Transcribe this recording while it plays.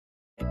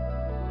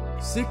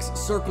6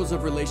 circles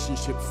of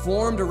relationship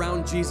formed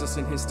around Jesus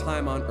in his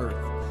time on earth.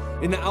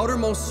 In the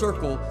outermost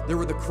circle, there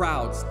were the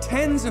crowds,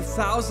 tens of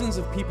thousands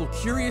of people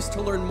curious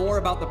to learn more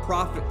about the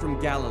prophet from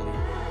Galilee.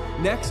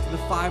 Next, the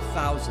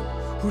 5,000,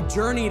 who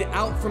journeyed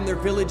out from their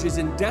villages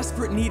in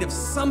desperate need of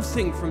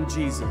something from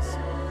Jesus.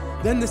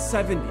 Then the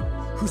 70,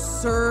 who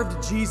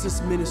served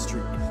Jesus'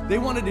 ministry. They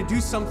wanted to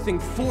do something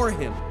for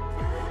him.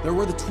 There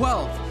were the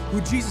 12,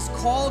 who Jesus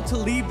called to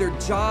leave their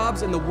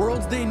jobs and the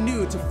worlds they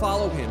knew to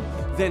follow him.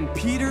 Then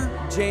Peter,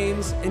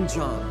 James, and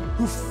John,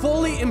 who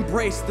fully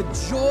embraced the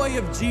joy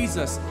of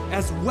Jesus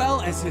as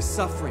well as his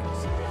sufferings.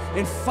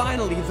 And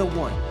finally, the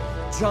one,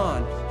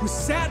 John, who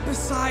sat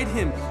beside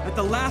him at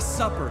the Last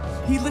Supper.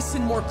 He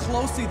listened more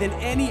closely than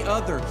any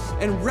other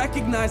and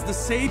recognized the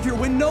Savior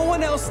when no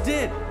one else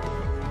did.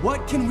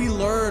 What can we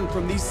learn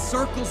from these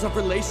circles of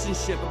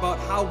relationship about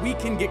how we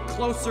can get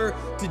closer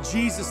to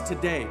Jesus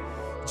today?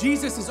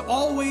 Jesus is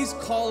always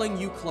calling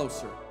you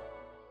closer.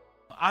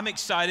 I'm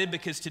excited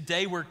because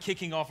today we're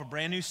kicking off a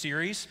brand new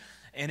series,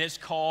 and it's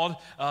called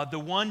The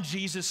One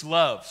Jesus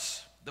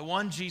Loves. The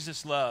One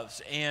Jesus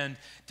Loves. And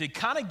to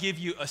kind of give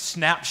you a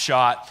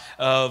snapshot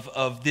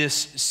of this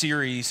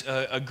series,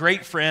 a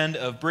great friend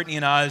of Brittany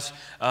and I's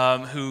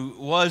who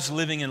was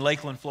living in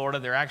Lakeland, Florida,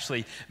 they're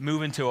actually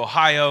moving to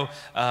Ohio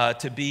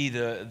to be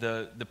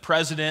the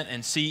president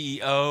and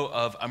CEO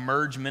of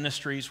Emerge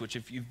Ministries, which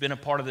if you've been a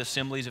part of the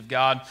Assemblies of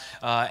God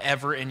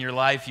ever in your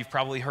life, you've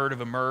probably heard of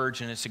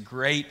Emerge, and it's a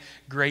great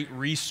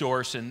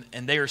resource, and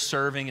they are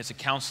serving as a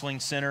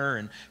counseling center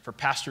and for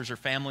pastors or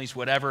families,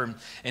 whatever.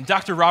 And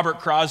Dr. Robert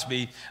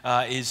Crosby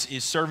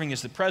is serving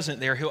as the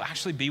president there. He'll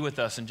actually be with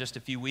us in just a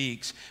few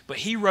weeks. But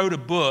he wrote a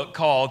book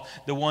called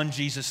The One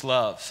Jesus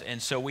Loves. And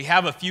so we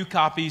have a few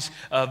copies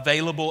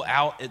available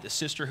out at the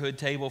Sisterhood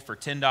table for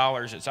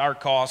 $10. It's our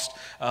cost.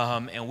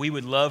 And we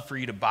would love for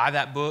you to buy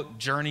that book,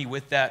 journey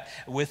with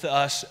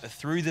us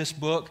through this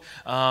book.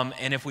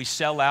 And if we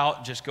sell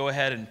out, just go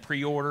ahead and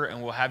pre-order,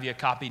 and we'll have you a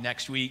copy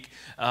next week.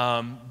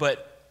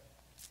 But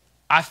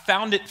I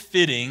found it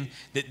fitting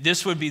that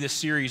this would be the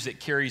series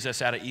that carries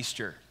us out of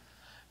Easter.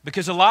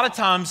 Because a lot of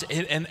times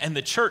in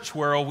the church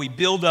world, we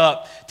build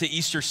up to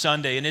Easter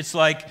Sunday. And it's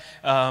like,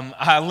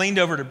 I leaned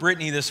over to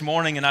Brittany this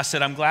morning and I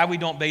said, I'm glad we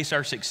don't base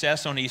our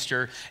success on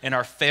Easter and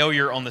our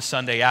failure on the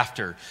Sunday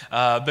after.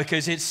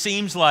 Because it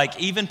seems like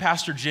even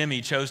Pastor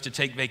Jimmy chose to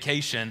take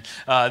vacation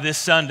this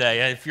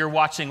Sunday. If you're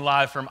watching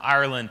live from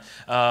Ireland,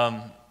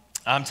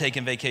 I'm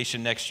taking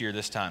vacation next year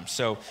this time.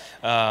 So,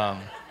 no,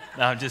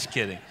 I'm just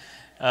kidding.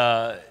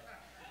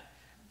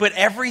 But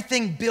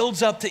everything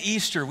builds up to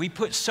Easter. We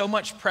put so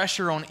much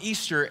pressure on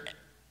Easter,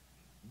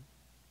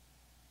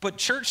 but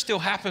church still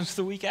happens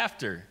the week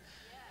after.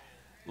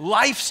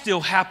 Life still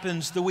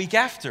happens the week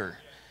after.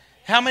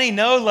 How many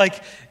know,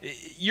 like,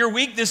 your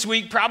week this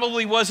week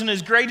probably wasn't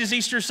as great as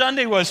Easter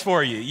Sunday was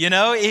for you? You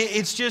know,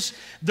 it's just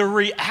the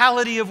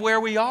reality of where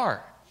we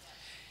are.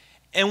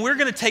 And we're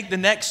going to take the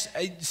next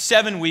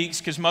 7 weeks,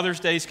 because Mother's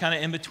Day is kind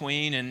of in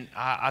between, and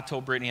I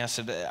told Brittany, I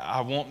said,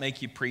 I won't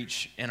make you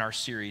preach in our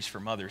series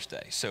for Mother's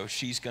Day. So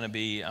she's going to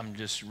be, I'm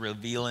just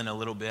revealing a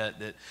little bit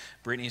that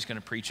Brittany's going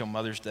to preach on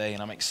Mother's Day,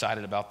 and I'm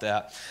excited about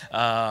that.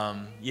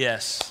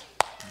 Yes,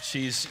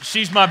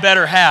 she's my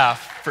better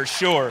half, for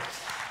sure.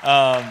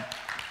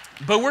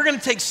 But we're going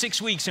to take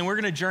 6 weeks, and we're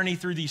going to journey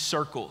through these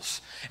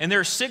circles. And there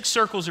are 6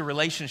 circles of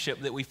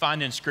relationship that we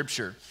find in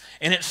Scripture.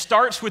 And it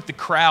starts with the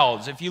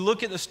crowds. If you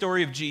look at the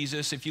story of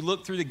Jesus, if you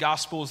look through the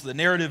Gospels, the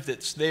narrative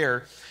that's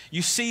there,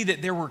 you see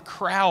that there were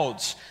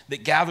crowds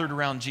that gathered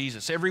around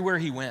Jesus everywhere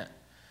he went.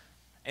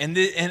 And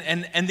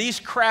these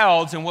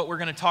crowds, and what we're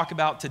going to talk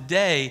about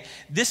today,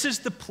 this is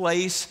the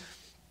place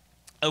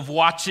of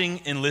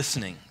watching and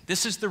listening.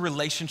 This is the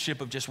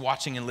relationship of just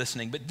watching and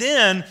listening. But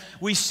then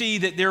we see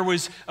that there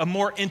was a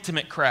more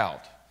intimate crowd.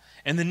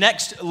 And the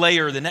next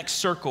layer, the next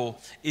circle,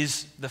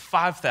 is the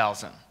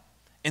 5,000.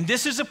 And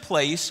this is a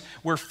place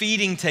where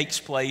feeding takes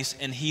place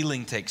and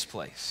healing takes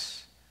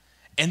place.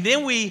 And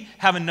then we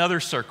have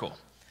another circle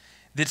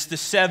that's the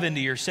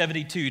 70 or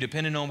 72,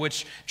 depending on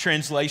which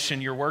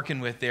translation you're working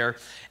with there.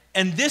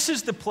 And this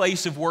is the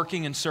place of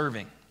working and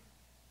serving.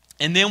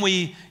 And then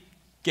we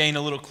gain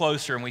a little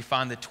closer and we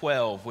find the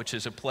 12, which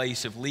is a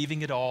place of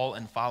leaving it all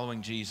and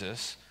following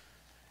Jesus.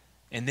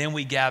 And then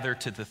we gather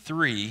to the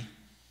 3,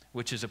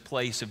 which is a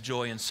place of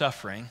joy and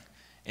suffering.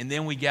 And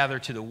then we gather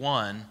to the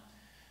 1,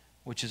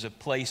 which is a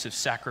place of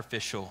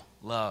sacrificial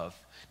love.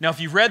 Now, if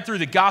you've read through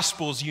the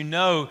Gospels, you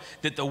know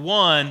that the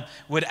 1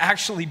 would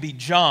actually be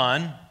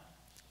John,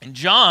 and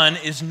John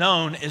is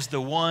known as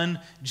the one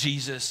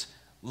Jesus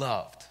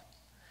loved.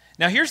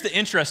 Now, here's the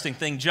interesting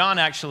thing. John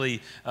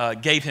actually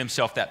gave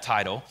himself that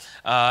title,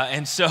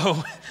 and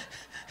so,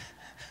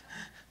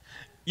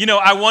 you know,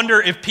 I wonder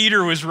if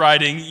Peter was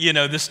writing,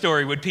 the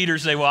story. Would Peter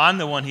say, well, I'm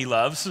the one he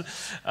loves?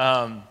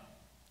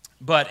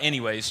 But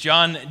anyways,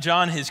 John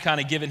has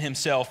kind of given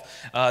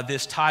himself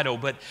this title.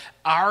 But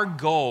our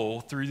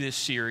goal through this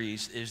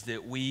series is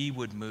that we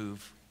would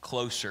move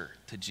closer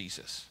to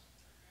Jesus.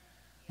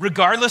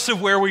 Regardless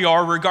of where we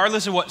are,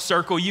 regardless of what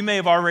circle, you may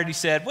have already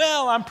said,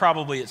 well, I'm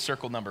probably at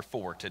circle number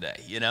 4 today,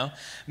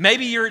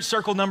 Maybe you're at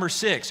circle number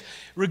 6.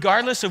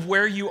 Regardless of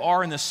where you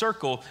are in the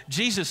circle,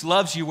 Jesus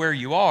loves you where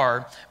you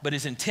are, but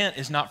his intent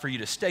is not for you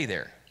to stay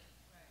there.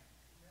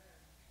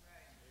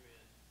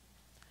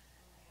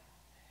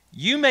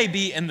 You may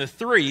be in the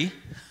 3.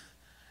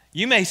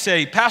 You may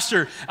say,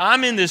 Pastor,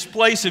 I'm in this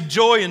place of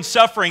joy and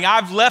suffering.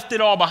 I've left it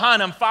all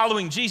behind. I'm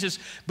following Jesus.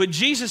 But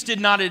Jesus did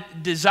not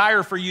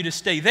desire for you to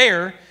stay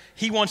there.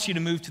 He wants you to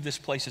move to this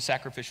place of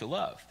sacrificial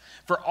love.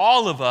 For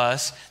all of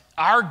us,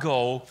 our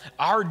goal,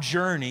 our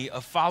journey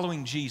of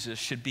following Jesus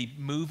should be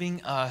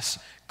moving us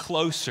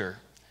closer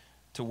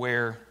to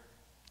where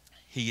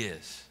he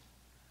is.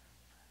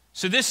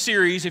 So this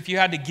series, if you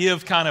had to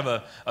give kind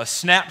of a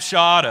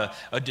snapshot,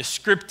 a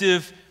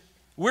descriptive,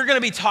 we're going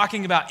to be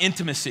talking about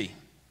intimacy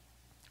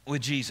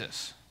with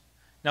Jesus.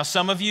 Now,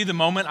 some of you, the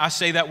moment I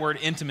say that word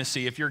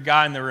intimacy, if you're a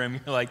guy in the room,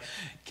 you're like,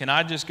 can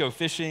I just go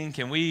fishing?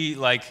 Can we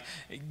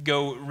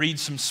go read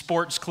some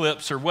sports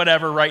clips or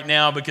whatever right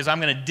now, because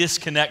I'm going to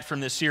disconnect from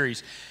this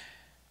series.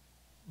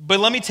 But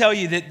let me tell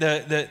you that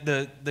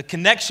the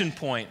connection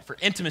point for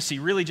intimacy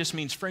really just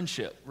means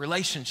friendship,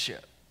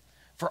 relationship.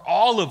 For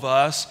all of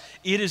us,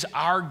 it is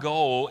our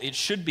goal, it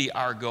should be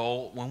our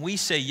goal, when we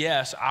say,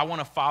 yes, I want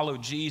to follow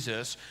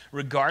Jesus,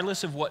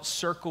 regardless of what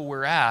circle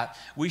we're at,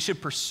 we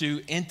should pursue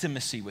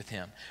intimacy with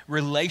him,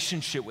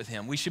 relationship with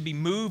him. We should be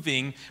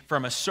moving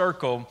from a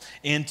circle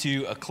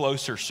into a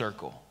closer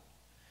circle.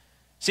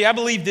 See, I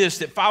believe this,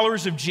 that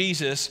followers of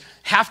Jesus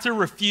have to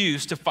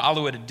refuse to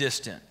follow at a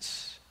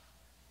distance.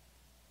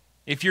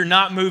 If you're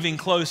not moving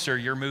closer,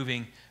 you're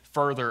moving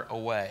further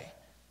away.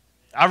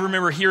 I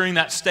remember hearing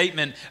that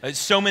statement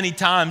so many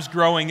times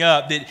growing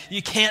up, that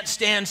you can't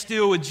stand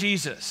still with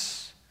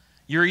Jesus.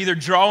 You're either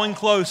drawing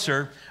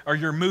closer or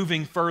you're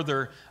moving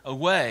further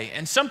away.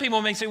 And some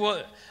people may say,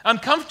 well, I'm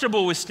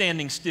comfortable with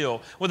standing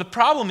still. Well, the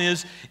problem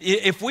is,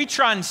 if we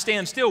try and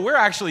stand still, we're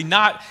actually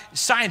not,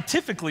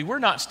 scientifically, we're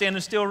not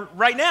standing still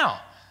right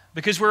now,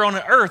 because we're on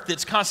an earth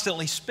that's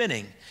constantly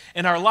spinning.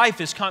 And our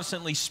life is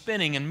constantly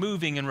spinning and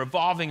moving and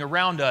revolving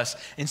around us.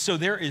 And so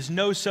there is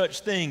no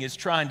such thing as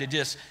trying to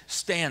just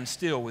stand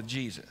still with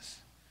Jesus.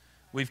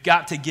 We've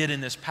got to get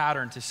in this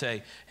pattern to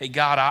say, hey,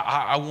 God,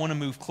 I want to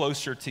move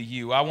closer to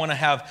you. I want to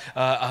have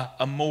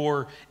a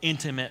more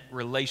intimate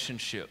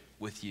relationship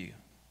with you.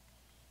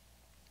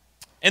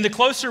 And the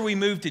closer we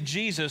move to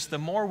Jesus, the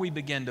more we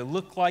begin to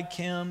look like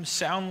him,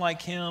 sound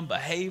like him,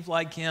 behave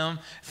like him,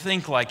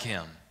 think like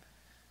him.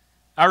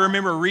 I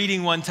remember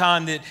reading one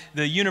time that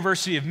the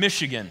University of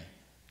Michigan,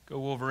 go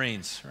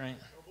Wolverines, right?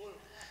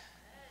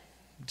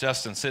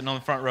 Justin sitting on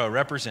the front row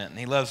representing.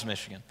 He loves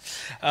Michigan.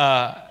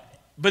 But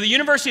the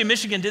University of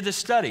Michigan did this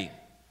study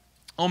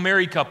on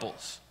married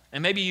couples.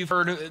 And maybe you've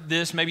heard of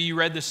this, maybe you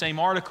read the same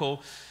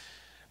article.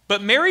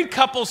 But married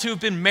couples who've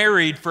been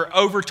married for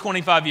over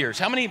 25 years.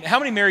 How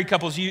many married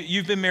couples,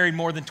 you've been married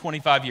more than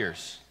 25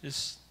 years?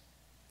 Just,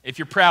 if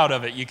you're proud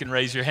of it, you can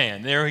raise your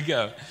hand. There we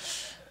go.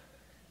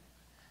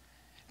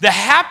 The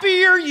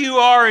happier you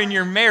are in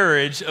your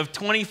marriage of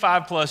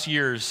 25 plus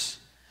years,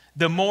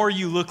 the more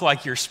you look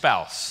like your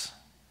spouse.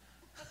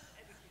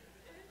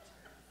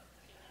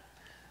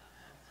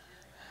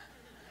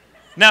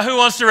 Now, who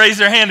wants to raise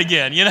their hand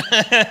again?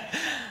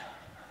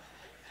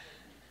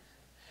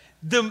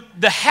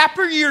 The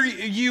happier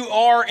you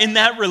are in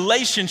that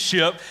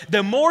relationship,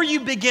 the more you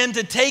begin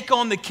to take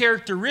on the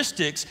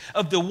characteristics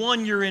of the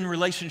one you're in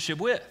relationship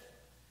with.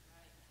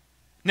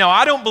 Now,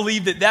 I don't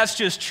believe that that's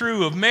just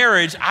true of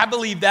marriage. I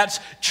believe that's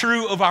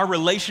true of our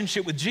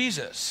relationship with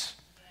Jesus.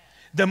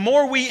 The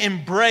more we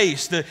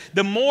embrace,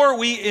 the more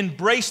we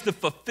embrace the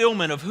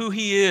fulfillment of who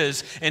he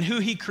is and who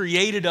he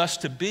created us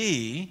to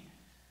be,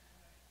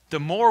 the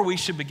more we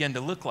should begin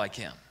to look like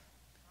him,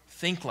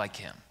 think like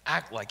him,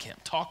 act like him,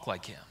 talk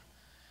like him.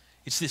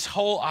 It's this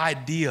whole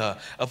idea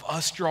of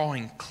us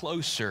drawing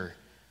closer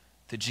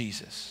to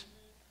Jesus.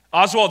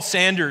 Oswald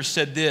Sanders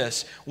said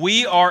this: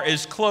 we are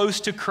as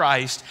close to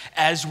Christ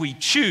as we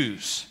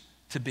choose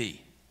to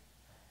be.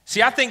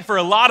 See, I think for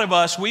a lot of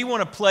us, we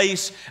want to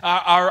place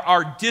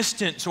our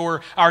distance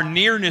or our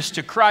nearness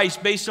to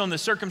Christ based on the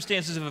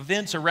circumstances of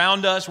events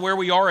around us, where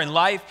we are in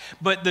life.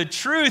 But the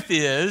truth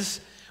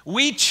is,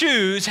 we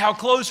choose how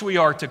close we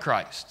are to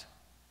Christ.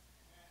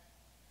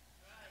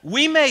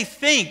 We may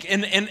think,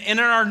 and in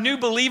our new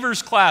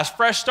believers class,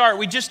 Fresh Start,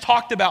 we just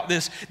talked about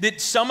this,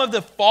 that some of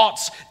the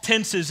false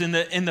tenses and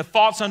the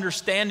false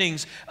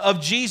understandings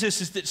of Jesus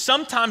is that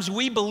sometimes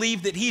we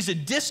believe that he's a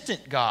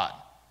distant God,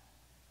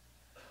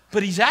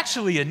 but he's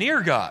actually a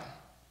near God,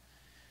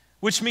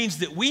 which means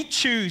that we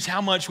choose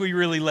how much we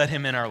really let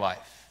him in our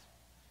life.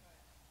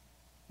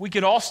 We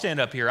could all stand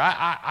up here.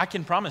 I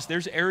can promise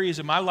there's areas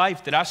of my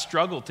life that I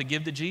struggle to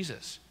give to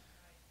Jesus.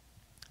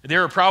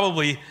 There are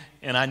probably,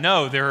 and I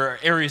know there are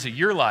areas of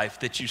your life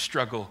that you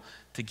struggle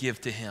to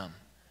give to him.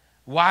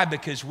 Why?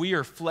 Because we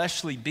are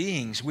fleshly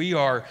beings. We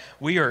are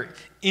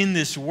in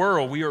this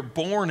world. We are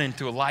born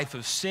into a life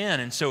of sin.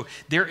 And so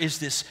there is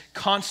this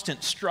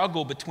constant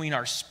struggle between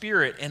our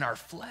spirit and our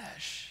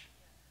flesh.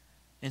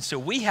 And so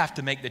we have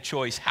to make the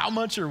choice, how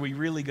much are we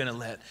really going to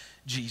let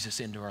Jesus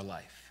into our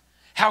life?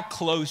 How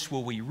close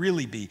will we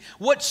really be?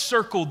 What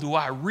circle do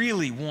I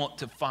really want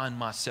to find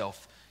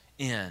myself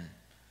in?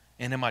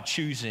 And am I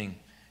choosing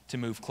to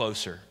move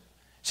closer?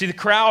 See, the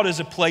crowd is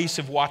a place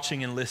of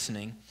watching and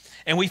listening.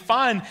 And we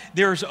find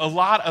there's a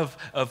lot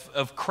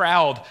of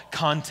crowd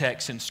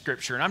context in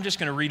Scripture. And I'm just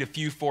going to read a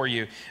few for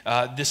you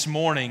this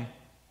morning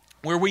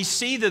where we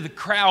see that the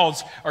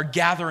crowds are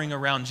gathering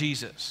around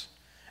Jesus.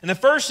 And the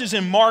first is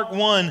in Mark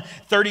 1,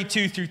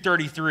 32 through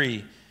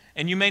 33.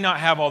 And you may not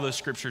have all those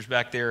scriptures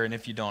back there, and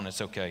if you don't,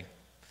 it's okay.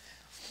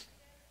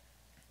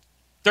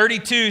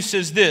 32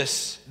 says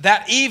this,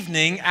 that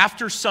evening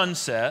after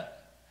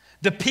sunset,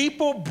 the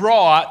people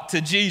brought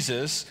to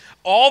Jesus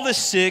all the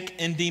sick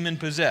and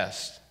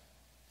demon-possessed.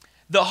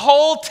 The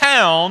whole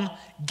town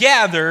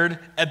gathered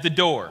at the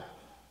door.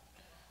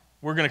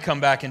 We're going to come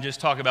back and just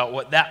talk about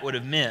what that would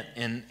have meant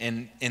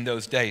in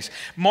those days.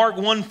 Mark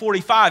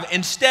 1:45,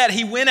 instead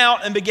he went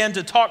out and began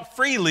to talk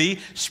freely,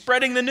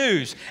 spreading the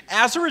news.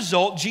 As a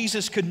result,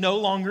 Jesus could no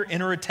longer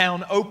enter a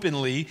town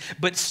openly,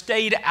 but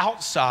stayed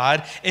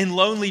outside in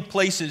lonely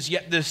places.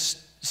 Yet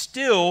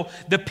still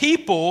the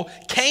people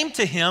came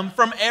to him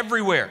from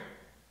everywhere.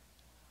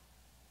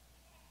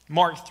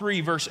 Mark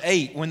 3, verse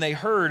 8, when they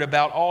heard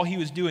about all he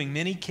was doing,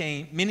 many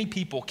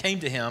people came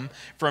to him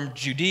from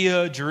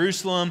Judea,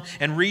 Jerusalem,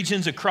 and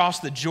regions across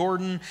the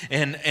Jordan.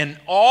 And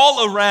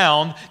all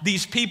around,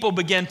 these people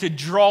began to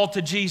draw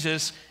to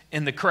Jesus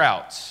in the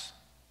crowds.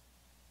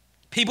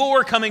 People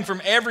were coming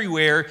from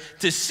everywhere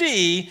to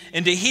see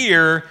and to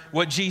hear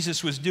what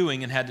Jesus was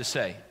doing and had to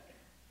say.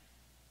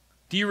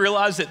 Do you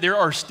realize that there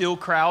are still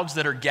crowds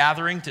that are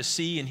gathering to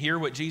see and hear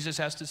what Jesus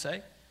has to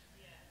say?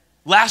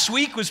 Last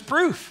week was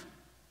proof.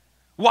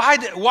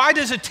 Why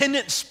does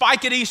attendance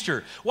spike at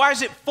Easter? Why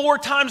is it 4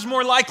 times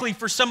more likely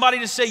for somebody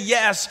to say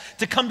yes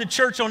to come to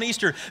church on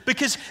Easter?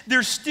 Because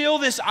there's still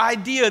this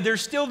idea,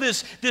 there's still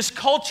this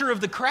culture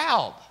of the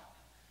crowd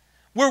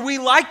where we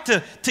like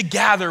to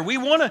gather. We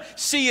want to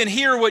see and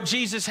hear what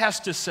Jesus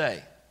has to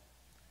say.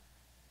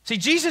 See,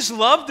 Jesus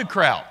loved the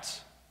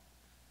crowds.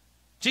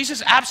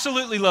 Jesus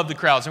absolutely loved the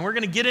crowds, and we're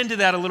going to get into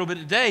that a little bit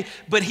today,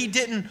 but he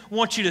didn't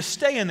want you to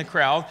stay in the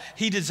crowd.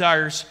 He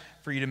desires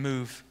for you to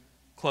move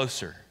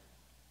closer.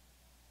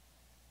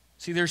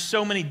 See, there's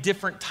so many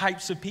different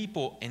types of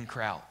people in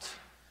crowds.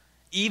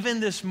 Even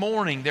this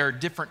morning, there are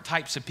different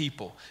types of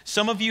people.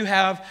 Some of you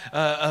have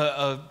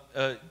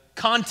a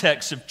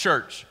context of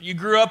church. You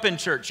grew up in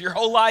church your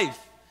whole life.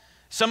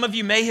 Some of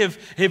you may have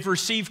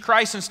received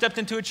Christ and stepped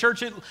into a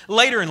church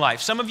later in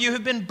life. Some of you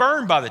have been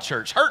burned by the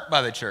church, hurt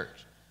by the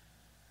church.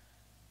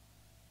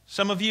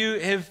 Some of you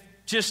have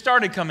just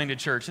started coming to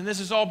church, and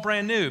this is all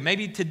brand new.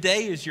 Maybe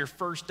today is your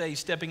first day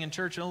stepping in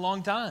church in a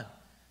long time.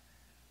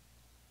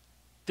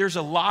 There's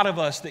a lot of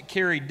us that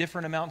carry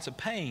different amounts of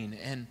pain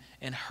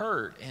and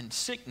hurt and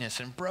sickness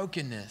and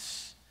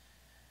brokenness.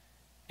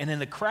 And in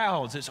the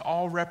crowds, it's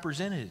all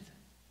represented.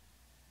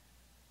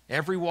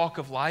 Every walk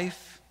of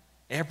life,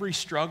 every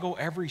struggle,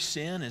 every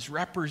sin is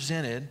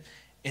represented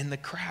in the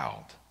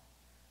crowd.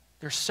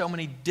 There's so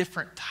many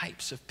different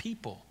types of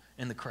people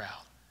in the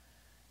crowd.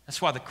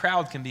 That's why the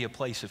crowd can be a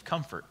place of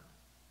comfort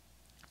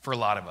for a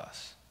lot of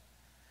us.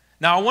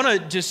 Now, I want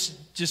to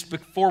just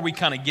before we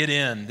kind of get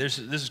in, this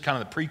is kind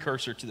of the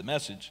precursor to the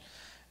message.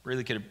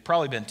 Really could have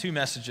probably been 2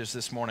 messages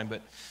this morning,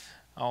 but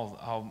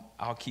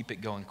I'll keep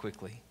it going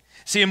quickly.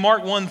 See, in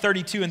Mark 1,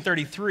 32 and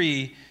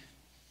 33,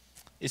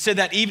 it said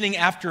that evening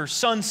after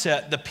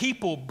sunset, the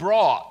people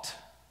brought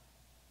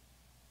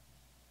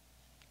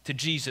to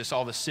Jesus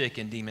all the sick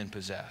and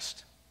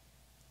demon-possessed.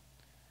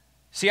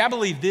 See, I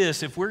believe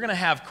this, if we're going to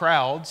have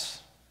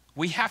crowds,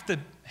 we have to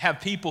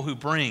have people who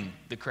bring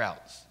the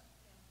crowds.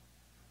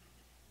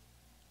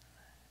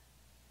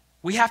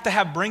 We have to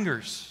have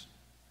bringers.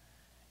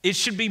 It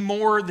should be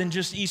more than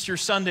just Easter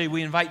Sunday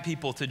we invite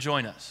people to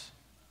join us.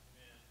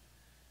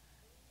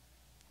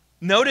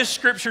 Notice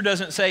Scripture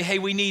doesn't say, hey,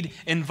 we need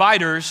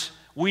inviters,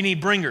 we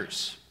need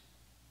bringers.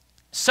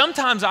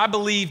 Sometimes I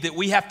believe that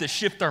we have to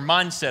shift our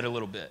mindset a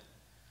little bit.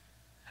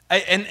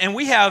 And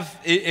we have,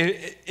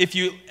 if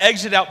you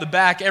exit out the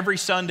back every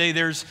Sunday,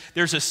 there's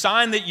a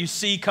sign that you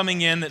see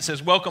coming in that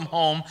says, welcome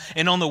home.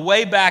 And on the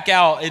way back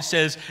out, it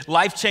says,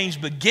 life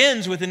change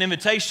begins with an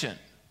invitation.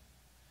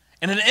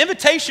 And an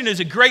invitation is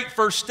a great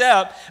first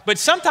step, but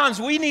sometimes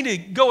we need to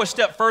go a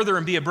step further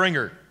and be a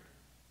bringer.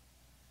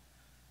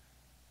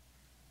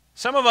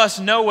 Some of us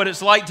know what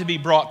it's like to be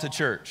brought to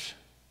church,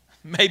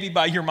 maybe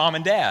by your mom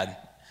and dad.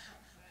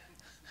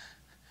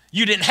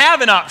 You didn't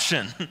have an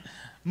option.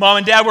 Mom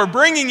and dad were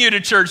bringing you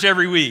to church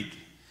every week.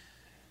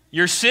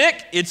 You're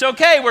sick? It's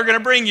okay, we're going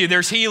to bring you.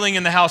 There's healing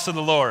in the house of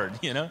the Lord,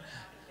 you know.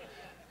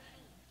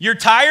 You're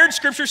tired?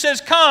 Scripture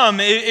says, come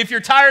if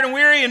you're tired and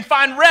weary and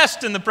find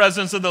rest in the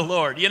presence of the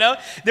Lord. You know,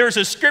 there's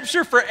a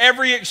scripture for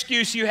every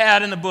excuse you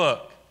had in the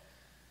book.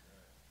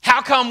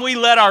 How come we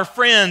let our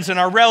friends and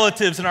our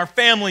relatives and our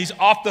families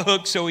off the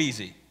hook so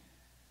easy?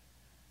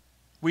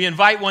 We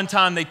invite one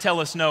time, they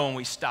tell us no, and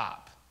we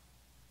stop.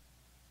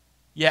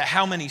 Yet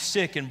how many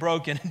sick and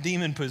broken and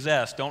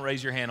demon-possessed? Don't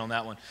raise your hand on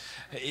that one.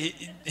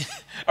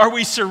 Are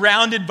we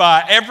surrounded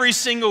by every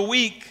single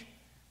week?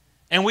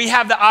 And we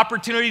have the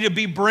opportunity to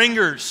be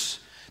bringers,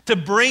 to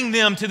bring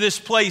them to this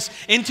place,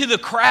 into the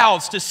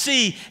crowds, to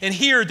see and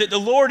hear that the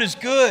Lord is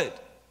good.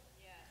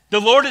 The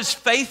Lord is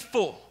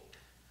faithful.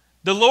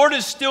 The Lord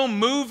is still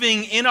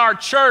moving in our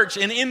church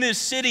and in this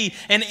city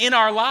and in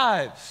our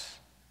lives.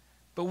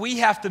 But we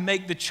have to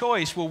make the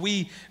choice. Will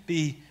we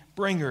be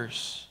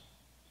bringers?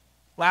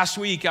 Last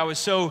week, I was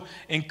so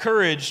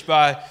encouraged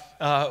by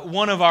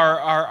one of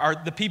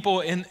the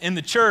people in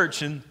the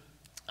church, and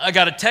I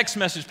got a text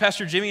message.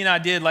 Pastor Jimmy and I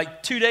did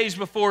like 2 days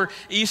before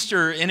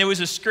Easter, and it was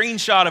a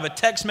screenshot of a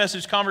text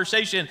message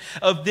conversation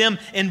of them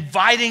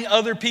inviting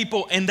other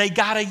people, and they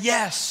got a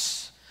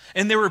yes.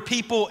 And there were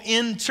people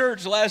in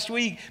church last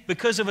week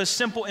because of a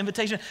simple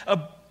invitation,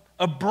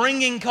 a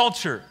bringing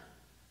culture.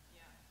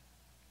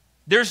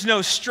 There's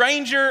no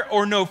stranger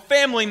or no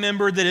family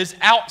member that is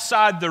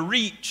outside the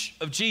reach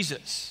of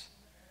Jesus.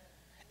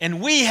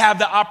 And we have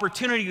the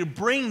opportunity to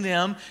bring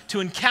them to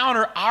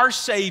encounter our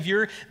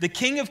Savior, the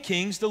King of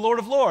Kings, the Lord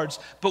of Lords.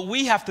 But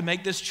we have to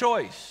make this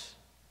choice.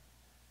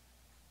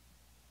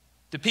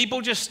 Do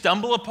people just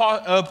stumble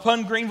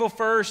upon Greenville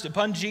First,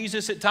 upon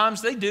Jesus at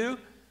times? They do.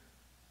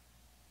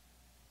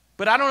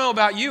 But I don't know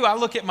about you. I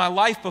look at my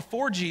life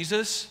before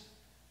Jesus,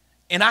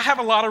 and I have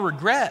a lot of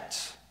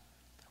regrets.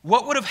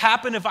 What would have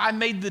happened if I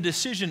made the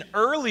decision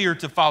earlier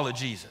to follow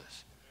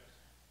Jesus?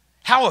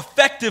 How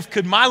effective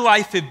could my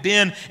life have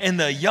been in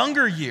the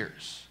younger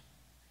years?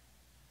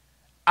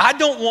 I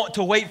don't want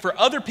to wait for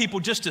other people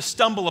just to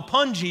stumble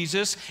upon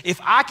Jesus if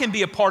I can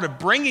be a part of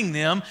bringing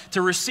them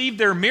to receive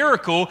their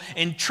miracle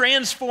and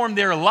transform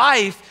their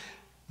life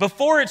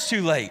before it's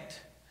too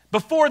late,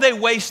 before they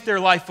waste their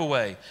life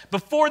away,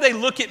 before they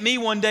look at me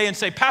one day and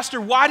say,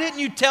 Pastor, why didn't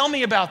you tell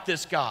me about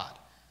this God?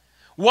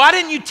 Why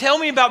didn't you tell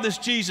me about this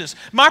Jesus?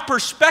 My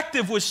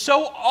perspective was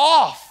so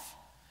off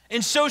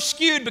and so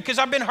skewed because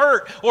I've been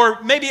hurt,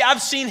 or maybe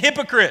I've seen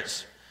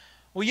hypocrites.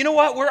 Well, you know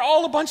what? We're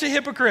all a bunch of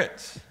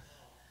hypocrites.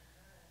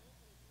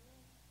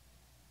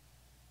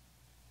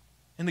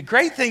 And the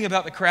great thing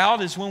about the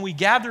crowd is when we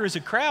gather as a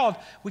crowd,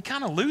 we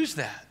kind of lose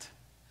that.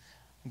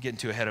 I'm getting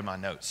too ahead of my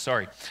notes.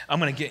 Sorry. I'm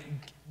going to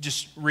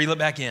just reel it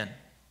back in.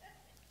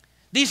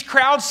 These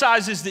crowd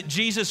sizes that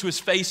Jesus was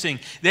facing,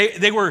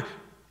 they were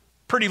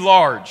pretty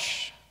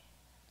large.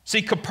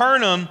 See,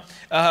 Capernaum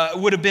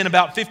would have been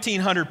about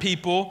 1,500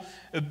 people.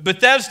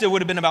 Bethesda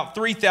would have been about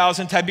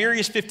 3,000.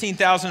 Tiberias,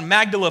 15,000.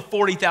 Magdala,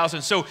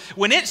 40,000. So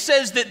when it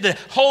says that the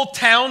whole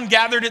town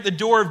gathered at the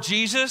door of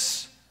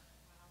Jesus,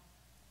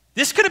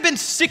 this could have been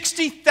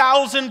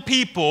 60,000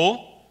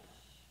 people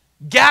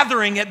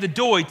gathering at the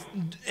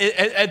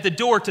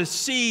door to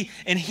see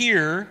and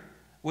hear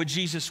what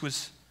Jesus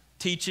was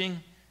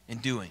teaching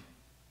and doing.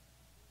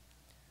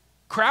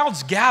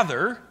 Crowds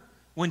gather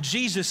when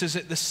Jesus is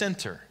at the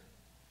center.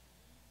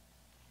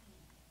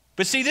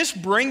 But see, this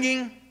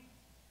bringing,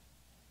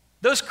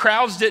 those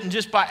crowds didn't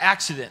just by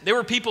accident. There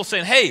were people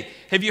saying, hey,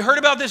 have you heard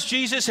about this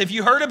Jesus? Have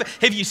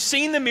you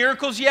seen the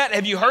miracles yet?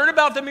 Have you heard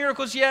about the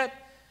miracles yet?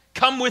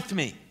 Come with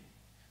me.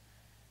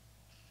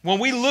 When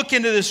we look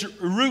into this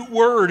root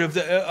word of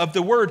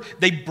the word,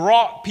 they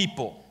brought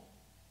people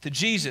to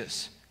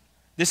Jesus.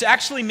 This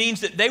actually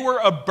means that they were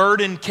a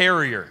burden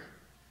carrier.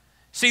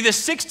 See, the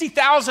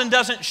 60,000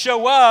 doesn't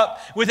show up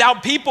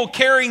without people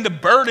carrying the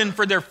burden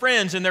for their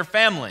friends and their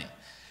family.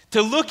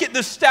 To look at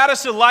the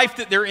status of life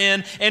that they're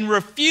in and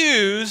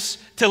refuse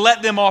to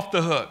let them off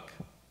the hook.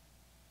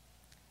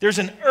 There's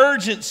an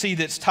urgency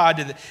that's tied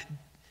to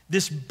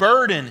this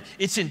burden.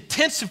 It's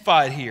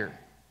intensified here.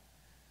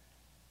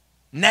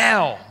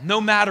 Now, no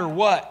matter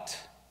what,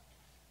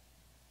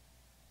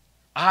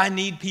 I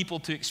need people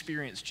to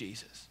experience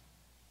Jesus.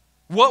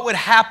 What would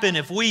happen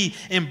if we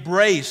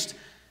embraced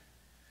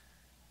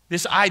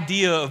this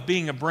idea of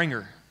being a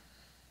bringer?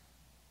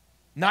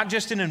 Not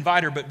just an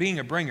inviter, but being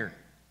a bringer.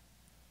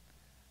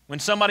 When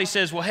somebody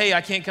says, well, hey,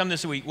 I can't come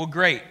this week. Well,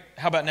 great.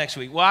 How about next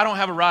week? Well, I don't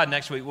have a ride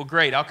next week. Well,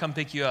 great. I'll come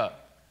pick you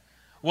up.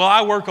 Well,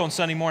 I work on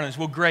Sunday mornings.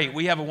 Well, great.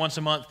 We have a once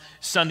a month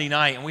Sunday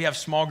night, and we have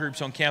small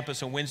groups on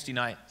campus on Wednesday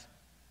nights.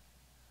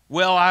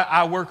 Well,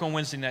 I work on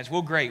Wednesday nights.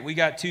 Well, great. We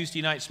got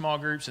Tuesday night small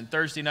groups and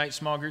Thursday night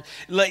small groups.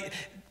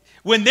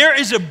 When there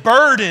is a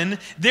burden,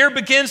 there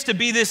begins to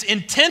be this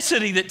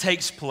intensity that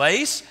takes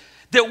place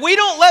that we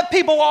don't let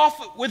people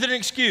off with an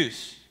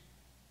excuse.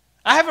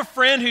 I have a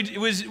friend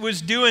who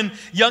was doing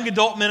young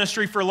adult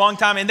ministry for a long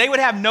time, and they would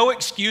have no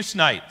excuse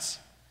nights.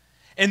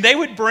 And they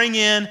would bring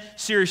in,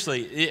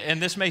 seriously,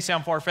 and this may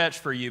sound far-fetched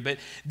for you, but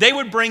they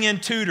would bring in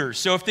tutors.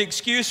 So if the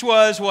excuse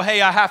was, well,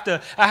 hey, I have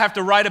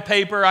to write a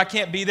paper, I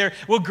can't be there.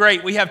 Well,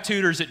 great, we have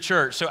tutors at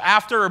church. So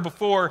after or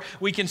before,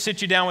 we can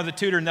sit you down with a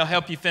tutor and they'll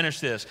help you finish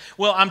this.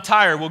 Well, I'm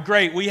tired. Well,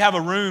 great, we have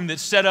a room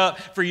that's set up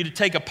for you to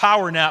take a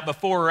power nap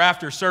before or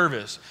after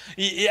service.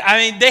 I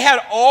mean, they had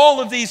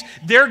all of these.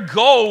 Their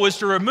goal was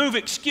to remove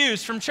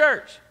excuse from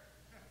church.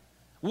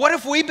 What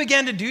if we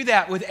began to do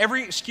that with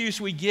every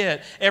excuse we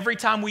get, every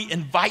time we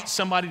invite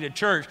somebody to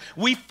church?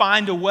 We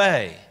find a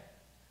way.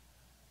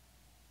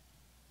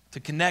 to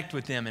connect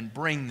with them and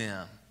bring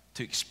them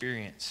to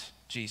experience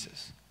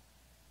Jesus.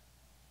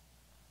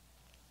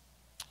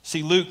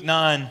 See, Luke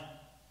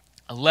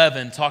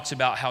 9:11 talks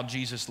about how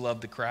Jesus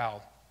loved the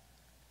crowd.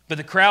 But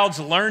the crowds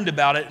learned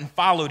about it and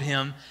followed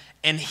him,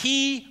 and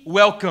he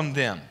welcomed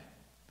them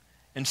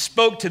and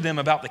spoke to them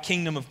about the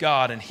kingdom of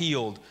God and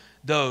healed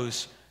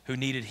those who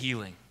needed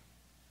healing.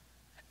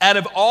 Out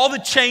of all the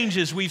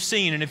changes we've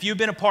seen, and if you've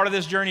been a part of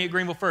this journey at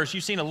Greenville First,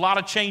 you've seen a lot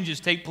of changes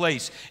take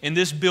place in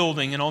this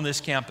building and on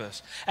this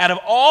campus. Out of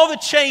all the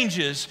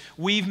changes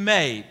we've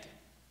made,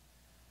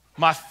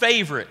 my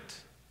favorite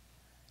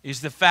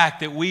is the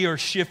fact that we are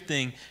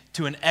shifting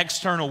to an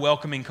external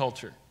welcoming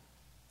culture.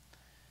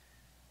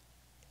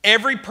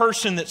 Every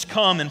person that's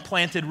come and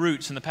planted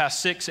roots in the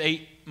past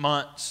 6-8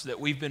 months that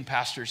we've been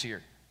pastors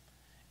here,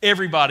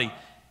 everybody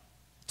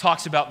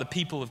talks about the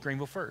people of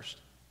Greenville First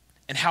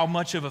and how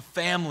much of a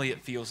family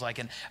it feels like.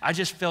 And I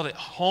just felt at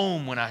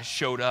home when I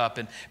showed up,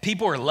 and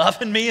people are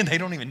loving me and they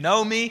don't even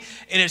know me.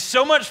 And it's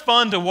so much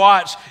fun to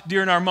watch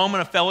during our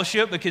moment of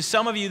fellowship, because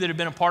some of you that have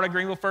been a part of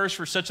Greenville First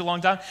for such a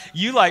long time,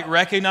 you like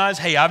recognize,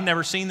 hey, I've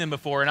never seen them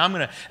before, and I'm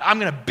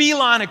gonna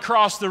beeline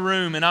across the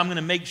room, and I'm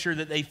gonna make sure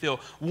that they feel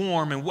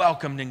warm and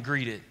welcomed and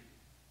greeted.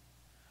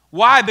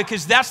 Why?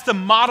 Because that's the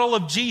model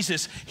of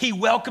Jesus. He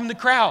welcomed the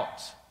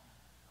crowds.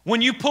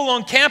 When you pull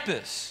on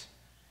campus,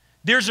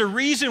 there's a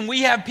reason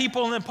we have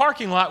people in the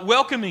parking lot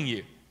welcoming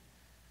you.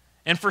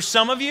 And for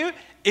some of you,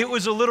 it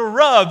was a little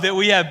rub that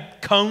we have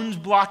cones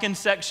blocking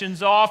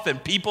sections off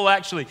and people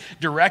actually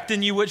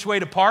directing you which way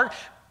to park.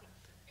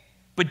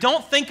 But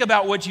don't think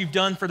about what you've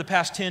done for the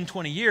past 10,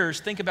 20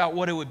 years. Think about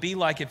what it would be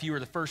like if you were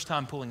the first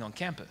time pulling on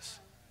campus.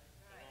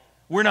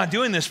 We're not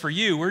doing this for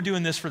you. We're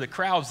doing this for the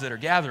crowds that are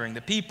gathering, the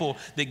people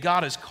that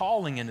God is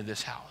calling into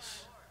this house.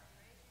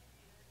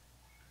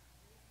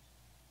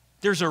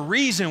 There's a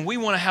reason we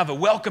want to have a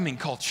welcoming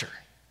culture.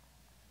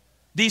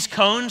 These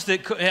cones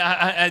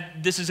that,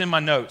 this is in my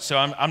notes, so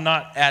I'm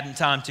not adding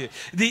time to it.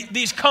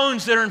 These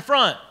cones that are in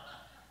front.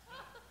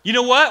 You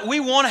know what?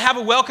 We want to have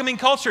a welcoming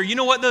culture. You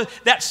know what?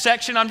 That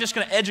section, I'm just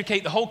going to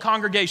educate the whole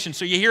congregation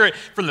so you hear it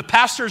from the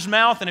pastor's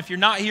mouth. And if you're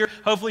not here,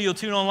 hopefully you'll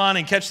tune online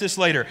and catch this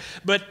later.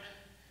 But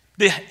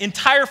the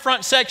entire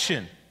front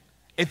section,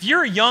 if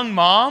you're a young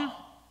mom,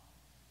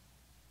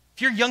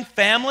 if you're a young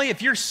family,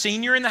 if you're a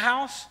senior in the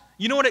house,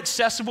 you know what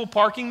accessible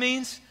parking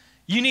means?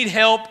 You need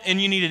help and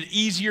you need it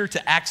easier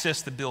to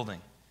access the building.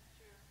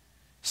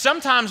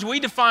 Sometimes we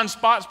define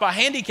spots by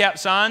handicap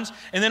signs,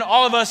 and then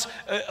all of us,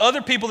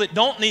 other people that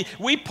don't need,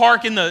 we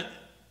park in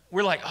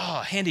we're like,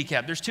 oh,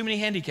 handicap, there's too many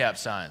handicap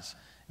signs.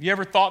 Have you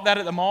ever thought that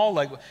at the mall?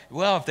 Like,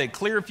 well, if they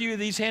clear a few of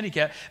these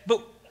handicap,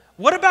 but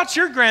what about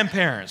your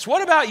grandparents?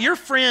 What about your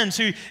friends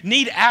who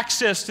need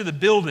access to the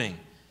building?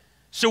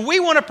 So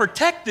we want to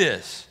protect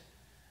this.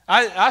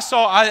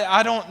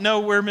 I don't know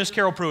where Miss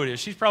Carol Pruitt is.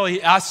 She's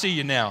probably, I see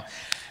you now.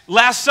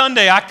 Last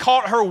Sunday, I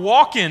caught her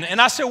walking, and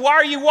I said, why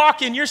are you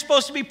walking? You're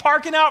supposed to be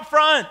parking out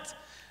front.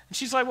 And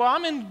she's like, well,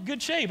 I'm in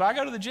good shape. I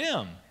go to the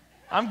gym.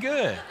 I'm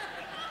good.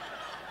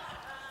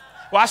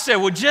 Well, I said,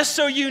 well, just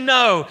so you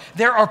know,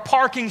 there are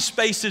parking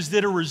spaces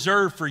that are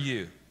reserved for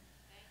you.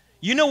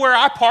 You know where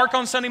I park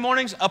on Sunday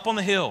mornings? Up on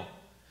the hill.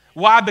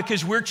 Why?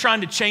 Because we're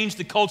trying to change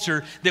the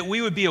culture that we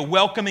would be a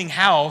welcoming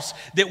house,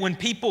 that when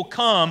people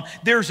come,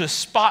 there's a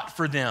spot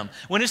for them.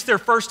 When it's their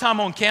first time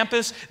on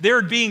campus,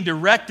 they're being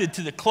directed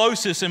to the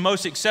closest and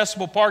most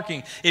accessible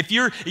parking. If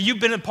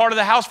you've been a part of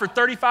the house for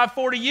 35,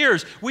 40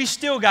 years, we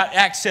still got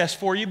access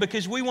for you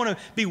because we want to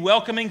be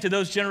welcoming to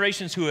those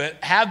generations who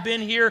have been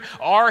here,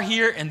 are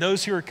here, and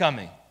those who are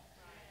coming.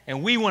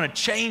 And we want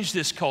to change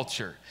this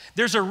culture.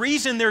 There's a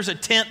reason there's a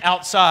tent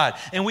outside,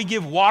 and we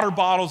give water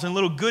bottles and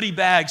little goodie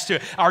bags to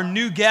our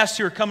new guests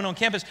who are coming on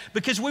campus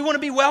because we want to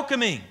be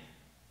welcoming.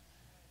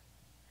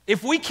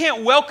 If we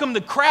can't welcome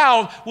the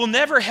crowd, we'll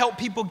never help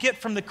people get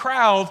from the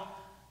crowd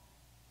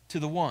to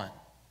the one.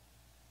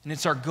 And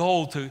it's our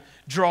goal to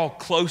draw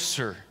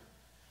closer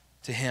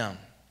to Him.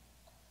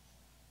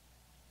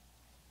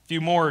 A few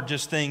more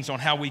just things on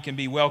how we can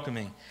be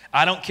welcoming.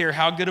 I don't care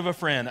how good of a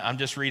friend, I'm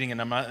just reading and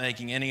I'm not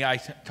making any eye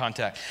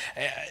contact.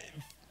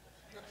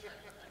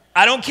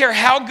 I don't care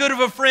how good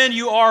of a friend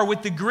you are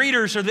with the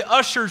greeters or the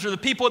ushers or the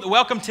people at the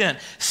welcome tent.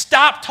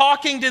 Stop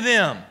talking to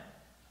them.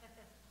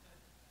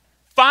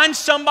 Find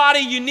somebody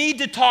you need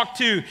to talk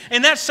to,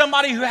 and that's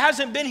somebody who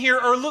hasn't been here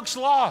or looks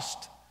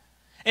lost.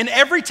 And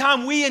every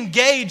time we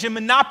engage and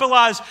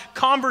monopolize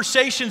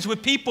conversations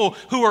with people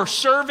who are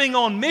serving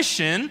on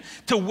mission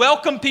to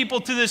welcome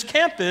people to this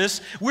campus,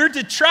 we're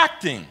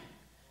detracting.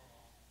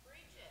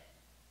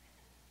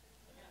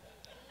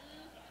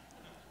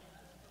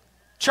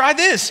 Try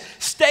this.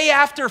 Stay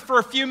after for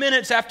a few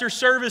minutes after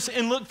service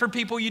and look for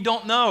people you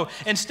don't know.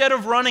 Instead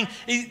of running.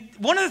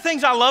 One of the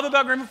things I love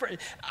about Greenville First,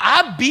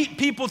 I beat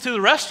people to the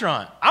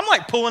restaurant. I'm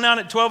like pulling out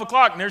at 12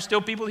 o'clock and there's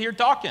still people here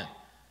talking.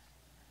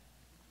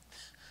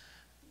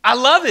 I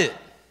love it.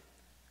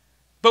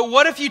 But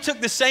what if you took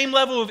the same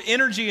level of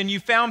energy and you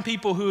found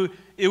people who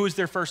it was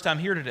their first time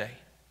here today?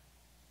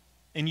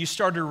 And you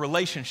started a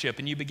relationship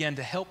and you began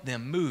to help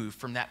them move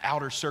from that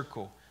outer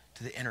circle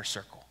to the inner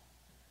circle.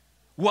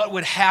 What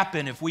would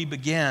happen if we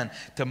began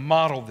to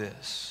model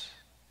this?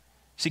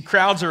 See,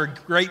 crowds are a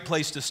great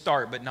place to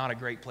start, but not a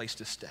great place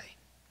to stay.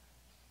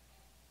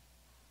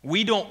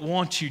 We don't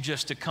want you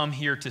just to come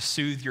here to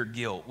soothe your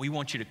guilt. We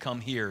want you to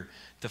come here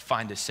to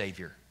find a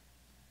Savior.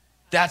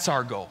 That's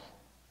our goal.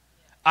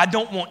 I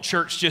don't want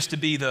church just to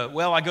be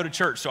I go to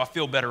church so I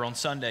feel better on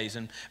Sundays,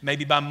 and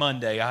maybe by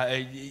Monday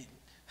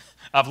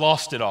I've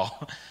lost it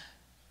all.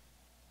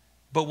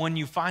 But when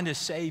you find a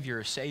Savior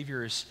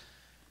is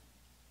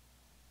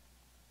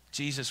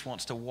Jesus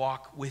wants to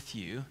walk with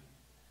you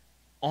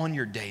on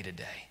your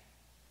day-to-day.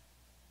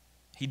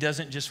 He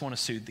doesn't just want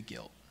to soothe the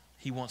guilt.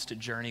 He wants to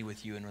journey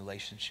with you in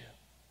relationship.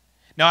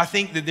 Now, I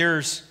think that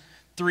there's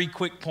 3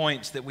 quick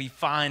points that we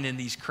find in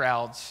these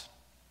crowds.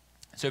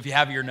 So if you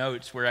have your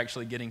notes, we're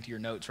actually getting to your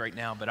notes right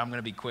now, but I'm going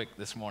to be quick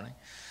this morning.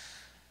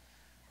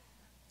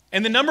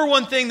 And the number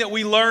one thing that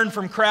we learn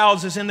from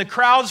crowds is in the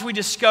crowds we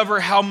discover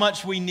how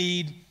much we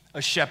need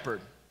a shepherd.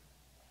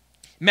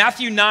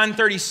 Matthew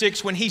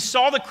 9:36, when he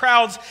saw the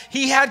crowds,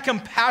 he had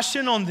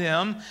compassion on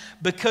them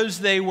because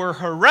they were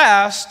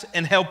harassed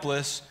and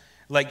helpless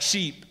like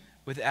sheep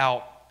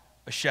without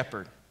a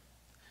shepherd.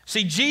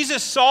 See,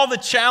 Jesus saw the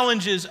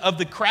challenges of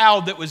the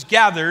crowd that was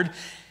gathered,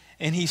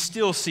 and he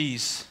still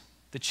sees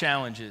the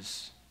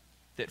challenges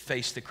that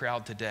face the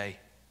crowd today.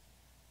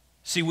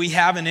 See, we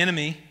have an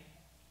enemy,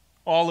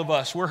 all of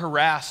us. We're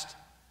harassed.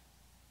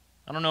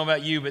 I don't know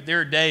about you, but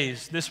there are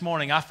days. This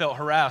morning I felt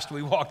harassed.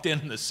 We walked in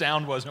and the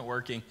sound wasn't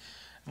working.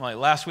 I'm like,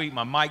 last week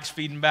my mic's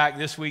feeding back.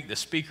 This week the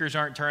speakers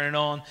aren't turning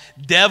on.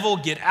 Devil,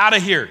 get out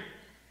of here.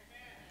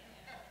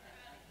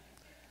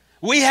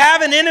 We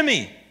have an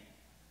enemy.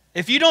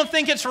 If you don't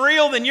think it's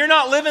real, then you're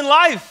not living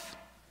life.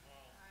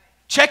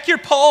 Check your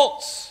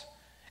pulse.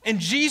 And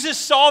Jesus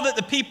saw that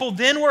the people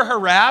then were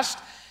harassed,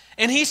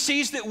 and he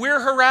sees that we're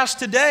harassed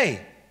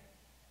today.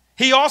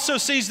 He also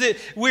sees that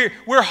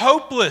we're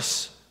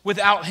hopeless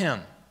without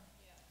him.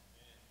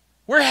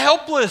 We're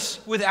helpless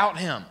without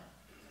him.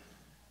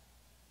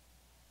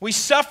 We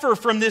suffer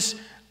from this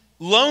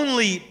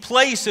lonely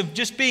place of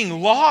just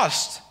being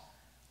lost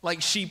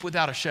like sheep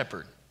without a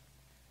shepherd.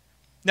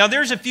 Now,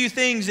 there's a few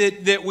things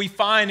that we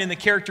find in the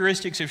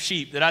characteristics of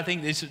sheep that I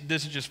think this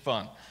is just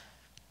fun.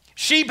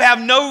 Sheep have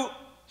no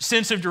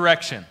sense of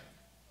direction,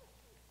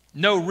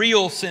 no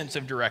real sense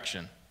of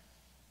direction.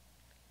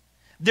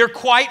 They're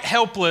quite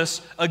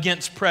helpless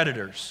against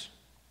predators.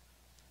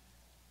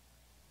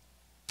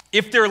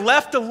 If they're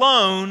left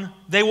alone,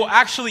 they will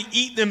actually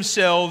eat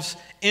themselves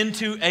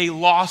into a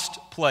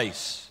lost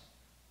place.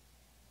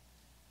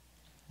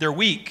 They're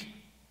weak.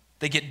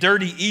 They get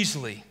dirty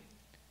easily.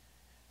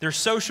 They're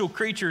social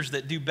creatures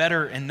that do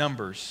better in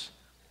numbers.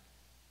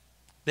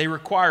 They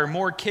require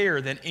more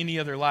care than any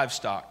other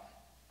livestock,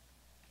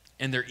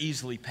 and they're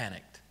easily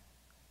panicked.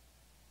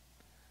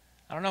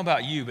 I don't know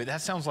about you, but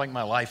that sounds like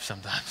my life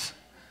sometimes.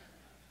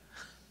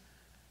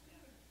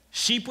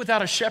 Sheep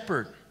without a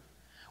shepherd.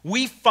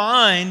 We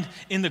find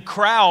in the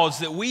crowds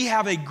that we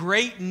have a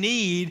great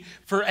need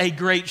for a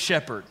great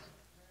shepherd.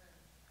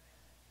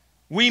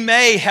 We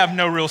may have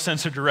no real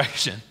sense of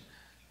direction.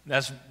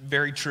 That's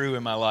very true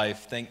in my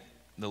life. Thank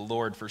the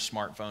Lord for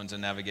smartphones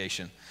and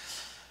navigation.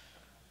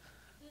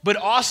 But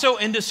also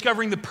in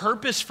discovering the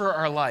purpose for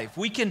our life.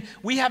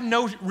 We have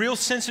no real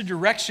sense of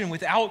direction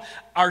without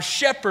our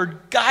shepherd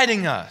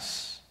guiding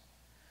us.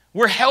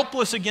 We're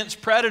helpless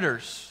against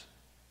predators.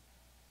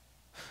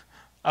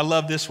 I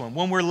love this one.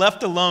 When we're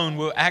left alone,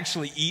 we'll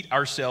actually eat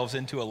ourselves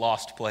into a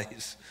lost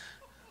place.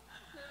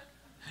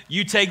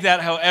 You take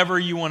that however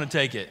you want to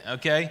take it,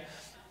 okay?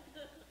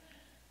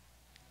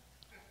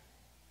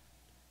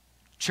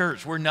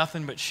 Church, we're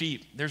nothing but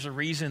sheep. There's a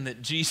reason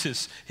that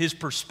Jesus, his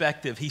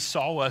perspective, he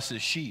saw us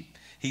as sheep.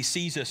 He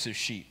sees us as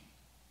sheep.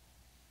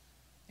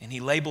 And he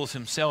labels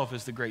himself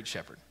as the great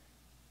shepherd.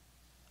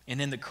 And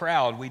in the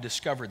crowd, we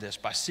discover this.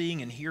 By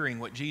seeing and hearing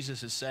what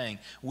Jesus is saying,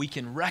 we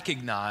can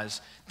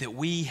recognize that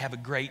we have a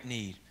great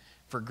need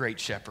for a great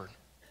shepherd.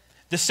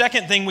 The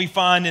second thing we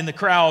find in the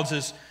crowds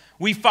is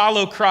we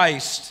follow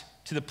Christ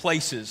to the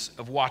places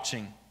of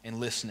watching and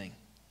listening.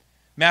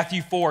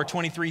 Matthew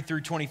 4:23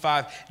 through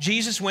 25.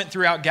 Jesus went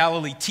throughout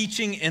Galilee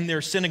teaching in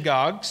their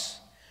synagogues,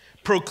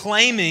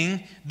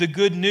 proclaiming the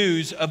good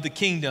news of the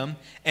kingdom,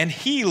 and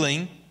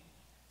healing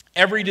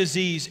every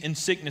disease and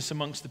sickness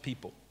amongst the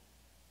people.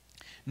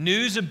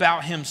 News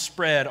about him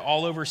spread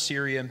all over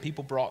Syria, and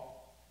people brought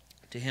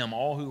to him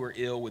all who were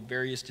ill with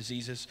various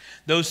diseases,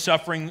 those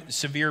suffering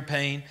severe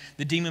pain,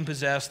 the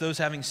demon-possessed, those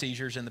having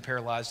seizures, and the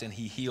paralyzed, and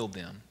he healed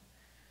them.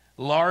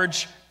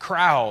 Large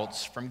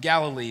crowds from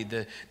Galilee,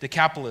 the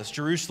Decapolis,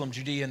 Jerusalem,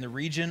 Judea, and the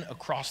region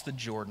across the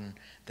Jordan,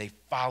 they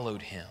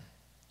followed him.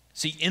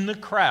 See, in the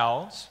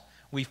crowds,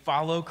 we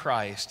follow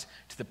Christ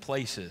to the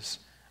places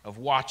of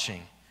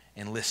watching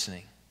and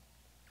listening.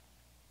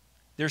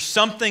 There's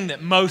something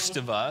that most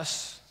of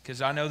us,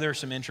 because I know there are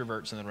some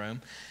introverts in the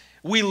room,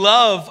 we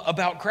love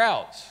about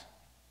crowds.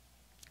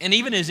 And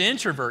even as an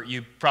introvert,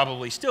 you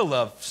probably still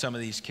love some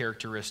of these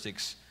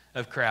characteristics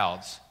of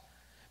crowds,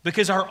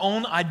 because our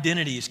own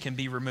identities can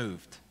be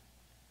removed.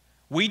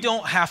 We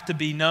don't have to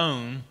be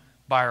known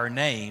by our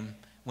name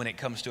when it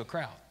comes to a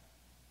crowd.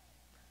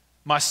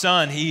 My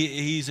son,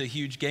 he's a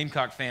huge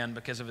Gamecock fan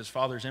because of his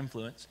father's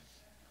influence.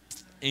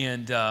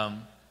 And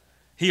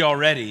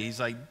he's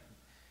like,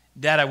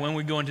 Dad, when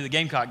we go into the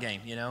Gamecock game,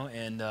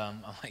 And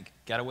I'm like,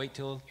 got to wait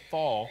till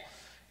fall,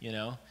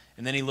 And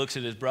then he looks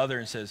at his brother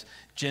and says,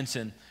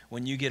 Jensen,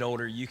 when you get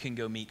older, you can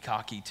go meet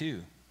Cocky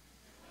too.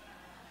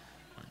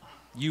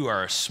 You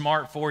are a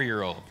smart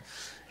 4-year-old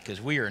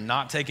because we are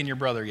not taking your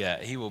brother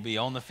yet. He will be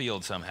on the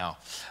field somehow.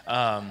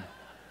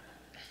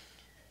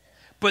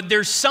 But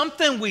there's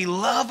something we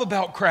love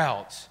about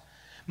crowds.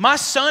 My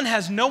son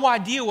has no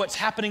idea what's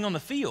happening on the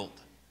field,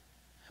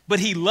 but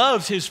he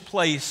loves his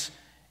place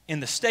in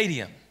the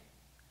stadium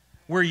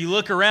where you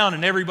look around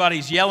and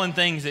everybody's yelling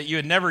things that you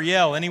would never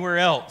yell anywhere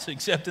else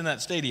except in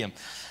that stadium.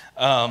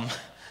 If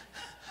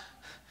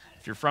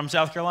you're from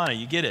South Carolina,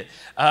 you get it.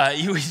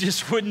 You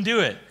just wouldn't do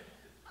it.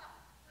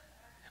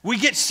 We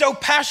get so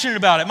passionate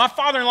about it. My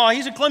father-in-law,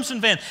 he's a Clemson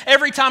fan.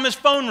 Every time his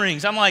phone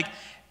rings, I'm like,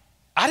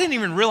 I didn't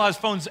even realize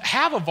phones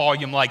have a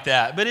volume like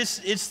that. But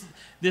it's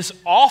this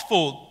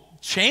awful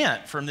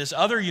chant from this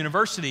other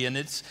university, and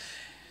it's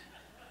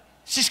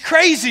just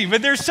crazy.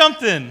 But there's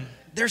something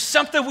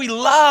we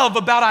love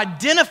about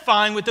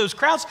identifying with those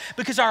crowds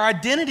because our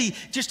identity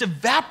just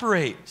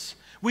evaporates.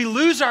 We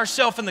lose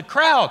ourselves in the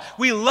crowd.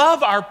 We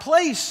love our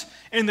place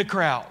in the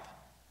crowd.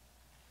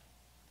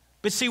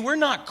 But see, we're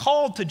not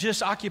called to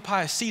just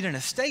occupy a seat in a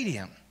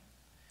stadium.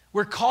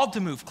 We're called to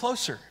move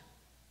closer.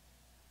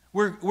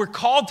 We're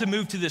called to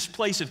move to this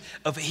place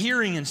of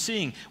hearing and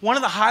seeing. One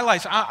of the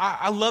highlights,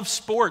 I love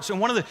sports, and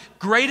one of the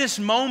greatest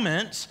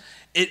moments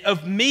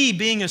of me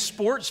being a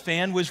sports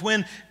fan was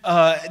when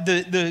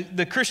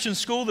the Christian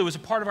school that was a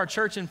part of our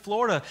church in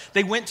Florida,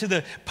 they went to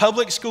the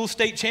public school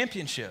state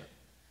championship.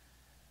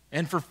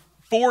 And for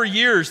 4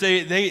 years,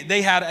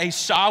 they had a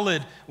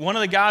solid, one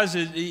of the guys,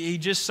 he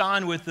just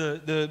signed with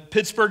the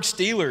Pittsburgh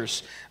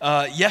Steelers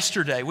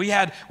yesterday. We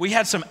had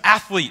some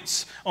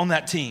athletes on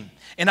that team.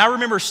 And I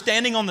remember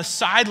standing on the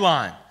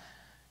sideline.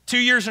 2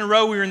 years in a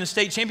row, we were in the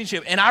state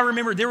championship. And I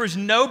remember there was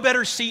no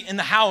better seat in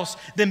the house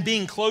than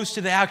being close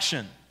to the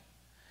action.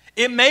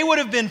 It would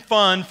have been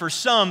fun for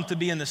some to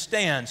be in the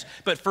stands,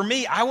 but for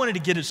me, I wanted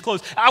to get as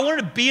close. I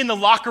wanted to be in the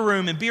locker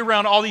room and be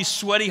around all these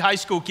sweaty high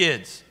school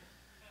kids.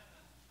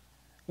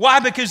 Why?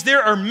 Because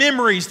there are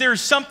memories. There's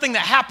something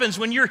that happens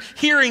when you're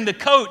hearing the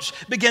coach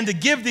begin to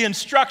give the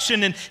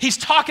instruction, and he's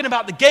talking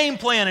about the game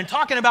plan and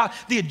talking about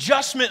the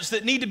adjustments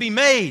that need to be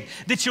made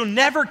that you'll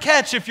never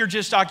catch if you're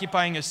just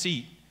occupying a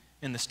seat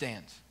in the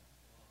stands.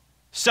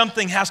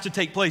 Something has to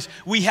take place.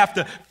 We have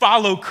to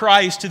follow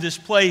Christ to this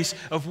place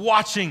of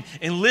watching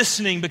and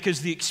listening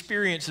because the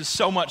experience is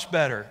so much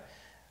better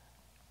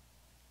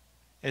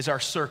as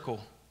our circle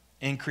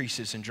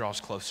increases and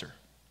draws closer.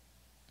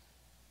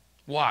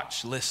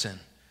 Watch, listen,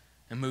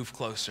 and move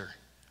closer.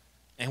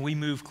 And we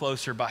move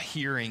closer by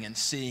hearing and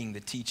seeing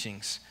the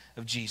teachings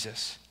of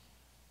Jesus.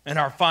 And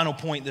our final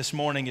point this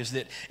morning is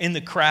that in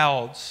the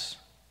crowds,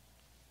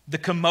 the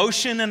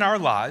commotion in our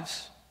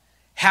lives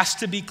has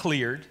to be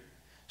cleared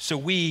so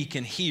we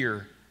can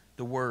hear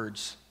the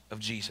words of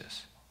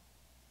Jesus.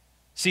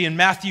 See, in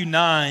Matthew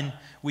 9,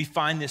 we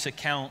find this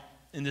account,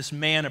 and this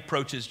man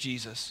approaches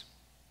Jesus.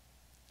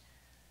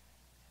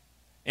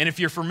 And if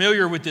you're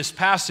familiar with this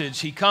passage,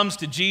 he comes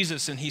to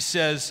Jesus and he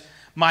says,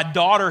 "My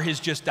daughter has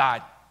just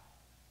died.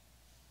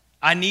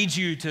 I need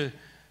you to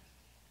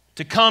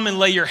come and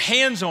lay your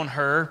hands on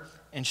her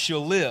and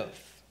she'll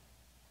live."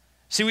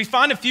 See, we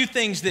find a few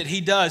things that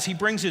he does. He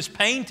brings his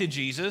pain to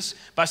Jesus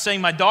by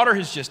saying, "My daughter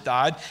has just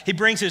died." He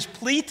brings his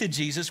plea to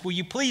Jesus, "Will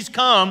you please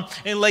come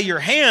and lay your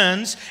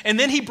hands?" And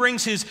then he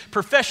brings his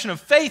profession of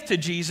faith to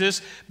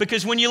Jesus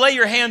because when you lay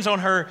your hands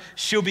on her,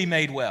 she'll be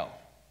made well.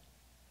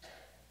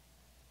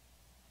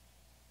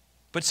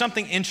 But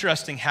something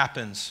interesting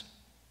happens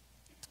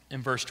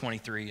in verse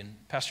 23. And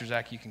Pastor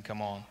Zach, you can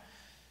come on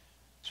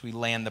as we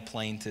land the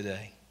plane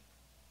today.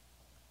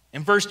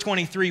 In verse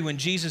 23, when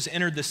Jesus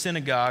entered the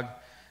synagogue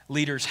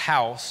leader's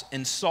house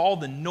and saw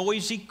the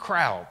noisy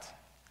crowd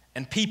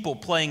and people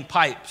playing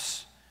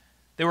pipes,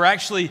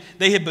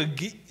 they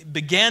had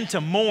began to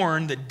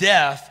mourn the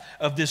death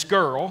of this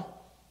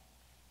girl.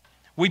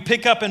 We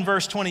pick up in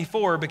verse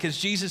 24 because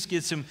Jesus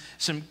gives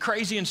some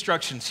crazy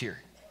instructions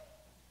here.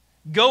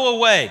 "Go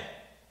away.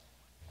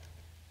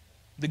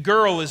 The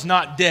girl is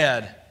not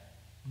dead,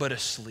 but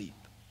asleep."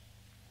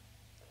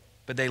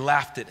 But they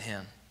laughed at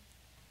him.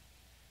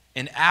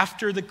 And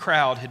after the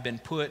crowd had been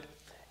put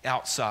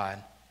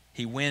outside,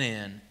 he went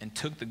in and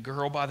took the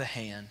girl by the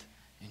hand,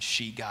 and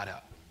she got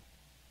up.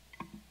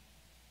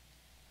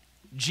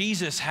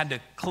 Jesus had to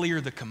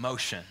clear the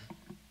commotion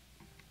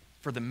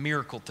for the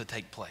miracle to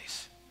take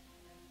place.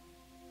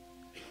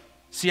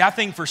 See, I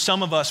think for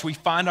some of us, we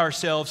find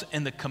ourselves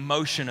in the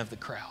commotion of the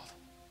crowd.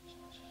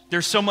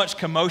 There's so much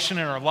commotion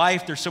in our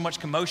life. There's so much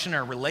commotion in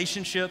our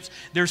relationships.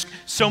 There's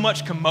so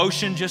much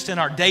commotion just in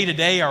our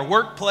day-to-day, our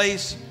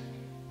workplace,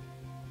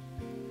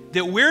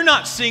 that we're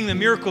not seeing the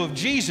miracle of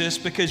Jesus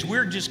because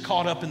we're just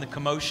caught up in the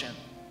commotion.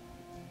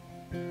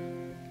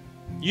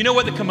 You know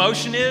what the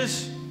commotion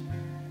is?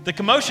 The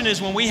commotion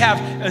is when we have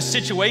a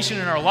situation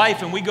in our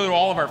life and we go to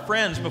all of our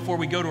friends before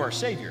we go to our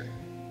Savior.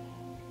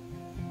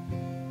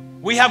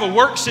 We have a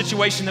work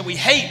situation that we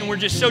hate and we're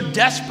just so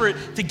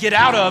desperate to get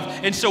out of.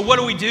 And so what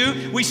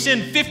do? We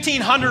send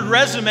 1,500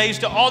 resumes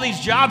to all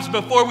these jobs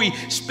before we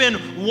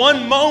spend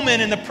one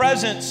moment in the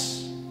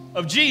presence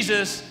of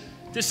Jesus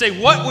to say,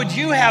 what would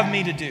you have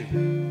me to do?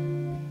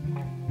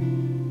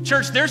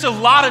 Church, there's a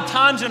lot of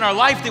times in our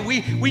life that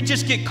we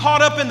just get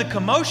caught up in the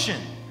commotion.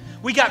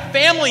 We got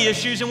family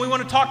issues and we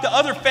want to talk to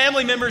other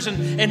family members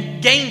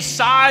and gain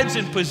sides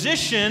and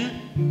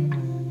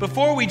position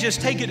before we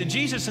just take it to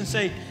Jesus and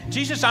say,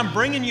 Jesus, I'm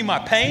bringing you my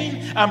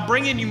pain, I'm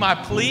bringing you my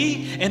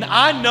plea, and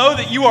I know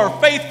that you are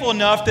faithful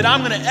enough that I'm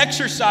going to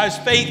exercise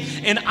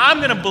faith and I'm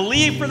going to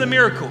believe for the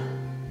miracle.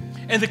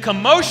 And the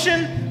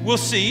commotion will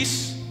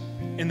cease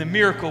and the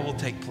miracle will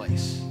take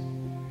place.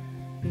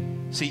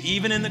 See,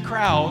 even in the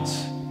crowds,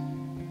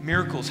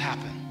 miracles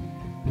happen.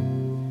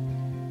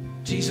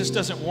 Jesus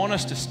doesn't want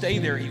us to stay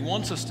there. He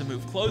wants us to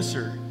move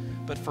closer.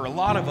 But for a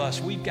lot of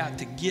us, we've got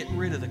to get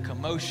rid of the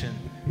commotion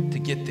to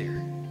get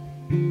there.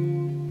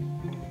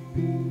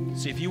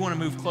 See, if you want to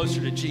move closer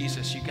to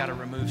Jesus, you've got to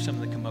remove some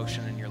of the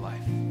commotion in your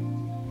life.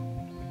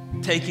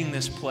 Taking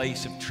this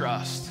place of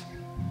trust,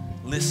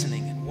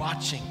 listening and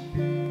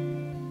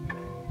watching,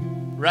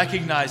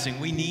 recognizing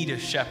we need a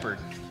shepherd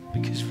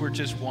because we're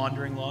just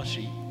wandering lost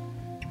sheep.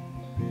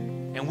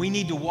 And we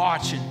need to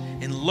watch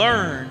and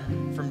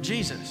learn from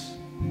Jesus.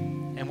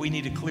 And we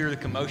need to clear the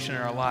commotion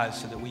in our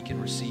lives so that we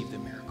can receive the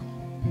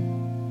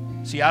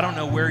miracle. See, I don't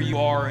know where you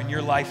are in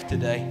your life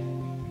today.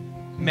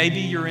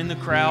 Maybe you're in the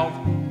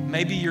crowd.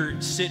 Maybe you're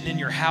sitting in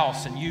your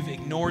house and you've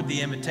ignored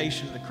the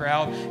invitation of the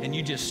crowd and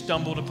you just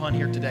stumbled upon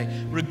here today,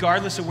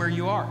 regardless of where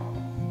you are.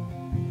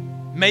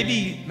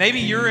 Maybe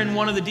you're in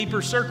one of the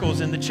deeper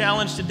circles, and the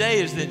challenge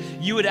today is that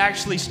you would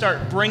actually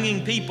start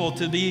bringing people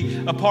to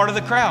be a part of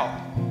the crowd.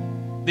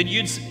 That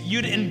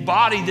you'd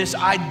embody this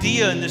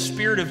idea and the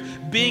spirit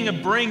of being a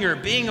bringer,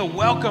 being a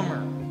welcomer.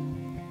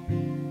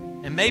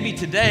 And maybe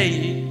today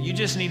you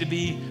just need to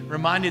be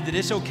reminded that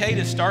it's okay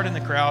to start in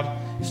the crowd.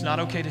 It's not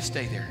okay to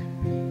stay there.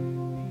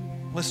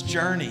 Let's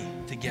journey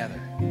together.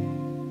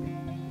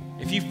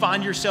 If you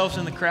find yourselves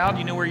in the crowd,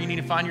 you know where you need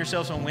to find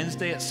yourselves on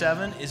Wednesday at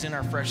 7 is in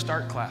our Fresh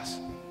Start class.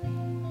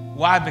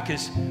 Why?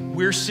 Because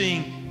we're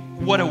seeing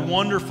what a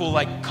wonderful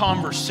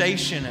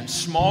conversation and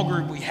small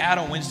group we had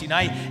on Wednesday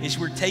night is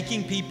we're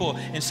taking people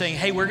and saying,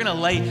 hey, we're going to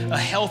lay a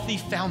healthy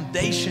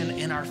foundation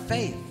in our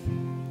faith.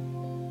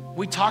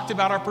 We talked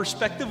about our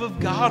perspective of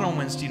God on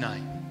Wednesday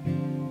night.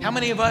 How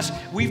many of us,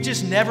 we've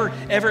just never,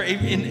 ever,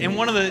 and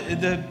one of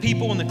the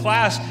people in the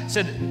class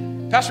said,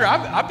 Pastor,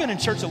 I've been in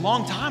church a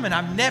long time and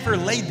I've never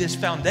laid this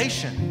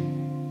foundation.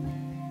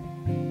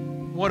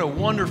 What a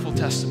wonderful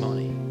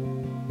testimony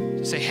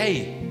to say,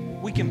 hey,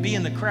 we can be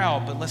in the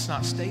crowd, but let's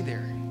not stay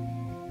there.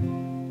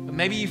 But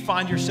maybe you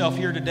find yourself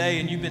here today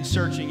and you've been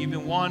searching, you've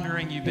been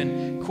wondering, you've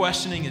been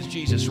questioning, is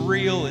Jesus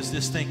real? Is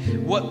this thing,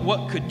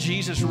 what could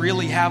Jesus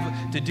really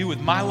have to do with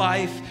my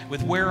life,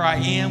 with where I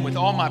am, with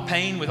all my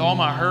pain, with all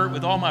my hurt,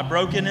 with all my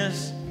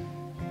brokenness?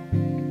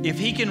 If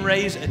he can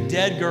raise a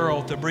dead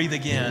girl to breathe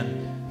again,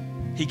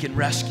 he can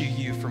rescue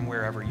you from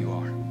wherever you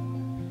are.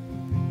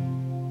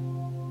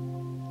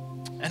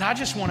 And I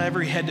just want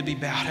every head to be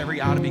bowed,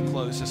 every eye to be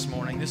closed this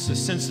morning. This is a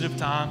sensitive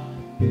time.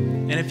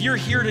 And if you're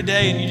here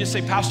today and you just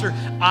say, Pastor,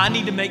 I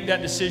need to make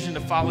that decision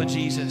to follow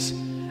Jesus.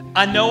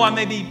 I know I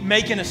may be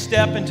making a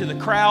step into the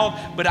crowd,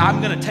 but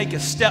I'm going to take a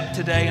step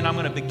today and I'm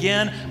going to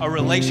begin a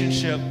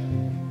relationship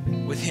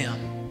with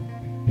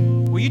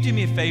him. Will you do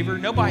me a favor?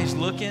 Nobody's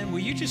looking. Will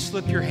you just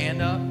slip your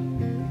hand up?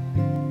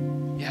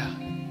 Yeah.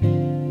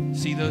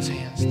 See those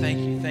hands. Thank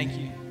you, thank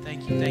you,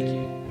 thank you, thank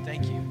you,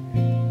 thank you.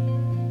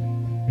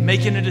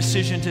 Making a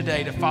decision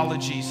today to follow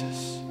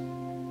Jesus.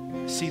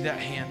 See that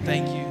hand.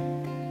 Thank you.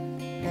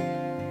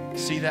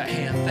 See that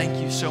hand.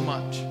 Thank you so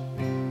much.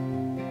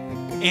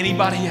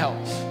 Anybody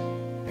else?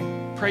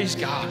 Praise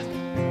God.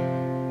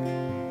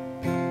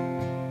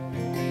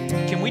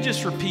 Can we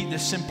just repeat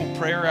this simple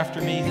prayer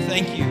after me?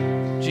 Thank you,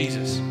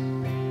 Jesus,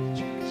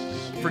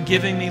 for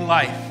giving me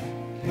life,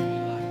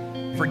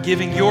 for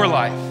giving your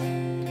life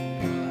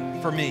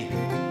for me.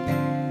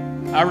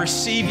 I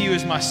receive you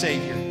as my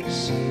Savior.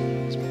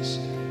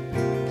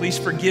 Please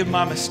forgive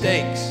my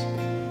mistakes.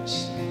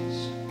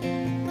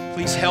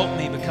 Please help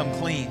me become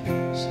clean.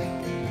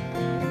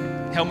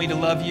 Help me to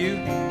love you.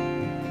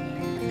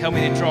 Help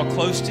me to draw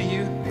close to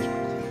you.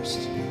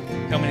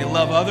 Help me to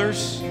love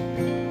others.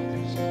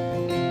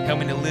 Help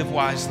me to live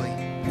wisely.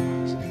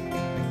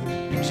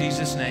 In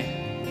Jesus' name,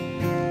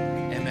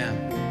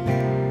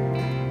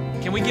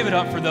 amen. Can we give it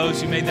up for those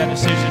who made that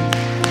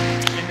decision?